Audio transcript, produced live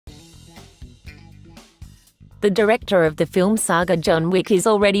The director of the film saga John Wick is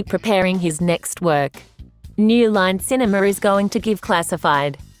already preparing his next work. New Line Cinema is going to give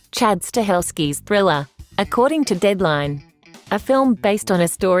classified Chad Stahelski's thriller, according to Deadline. A film based on a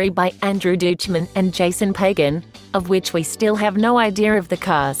story by Andrew Duchman and Jason Pagan, of which we still have no idea of the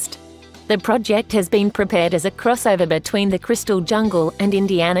cast. The project has been prepared as a crossover between The Crystal Jungle and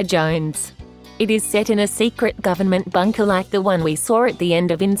Indiana Jones. It is set in a secret government bunker like the one we saw at the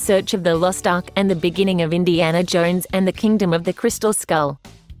end of In Search of the Lost Ark and the beginning of Indiana Jones and the Kingdom of the Crystal Skull.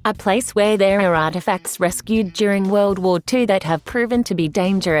 A place where there are artifacts rescued during World War II that have proven to be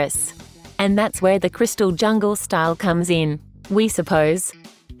dangerous. And that's where the Crystal Jungle style comes in, we suppose.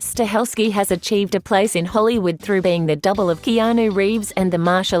 Stahelski has achieved a place in Hollywood through being the double of Keanu Reeves and the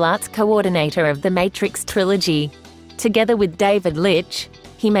martial arts coordinator of the Matrix trilogy. Together with David Leitch,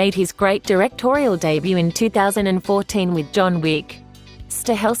 he made his great directorial debut in 2014 with John Wick.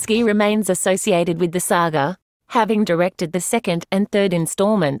 Stahelski remains associated with the saga, having directed the second and third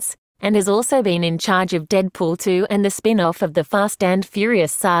installments, and has also been in charge of Deadpool 2 and the spin-off of the Fast and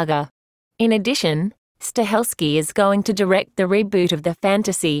Furious saga. In addition, Stahelski is going to direct the reboot of the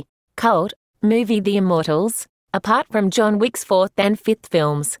fantasy, cult, movie The Immortals, apart from John Wick's fourth and fifth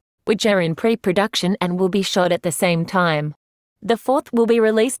films, which are in pre-production and will be shot at the same time. The fourth will be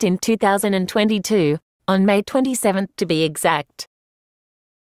released in 2022, on May 27th to be exact.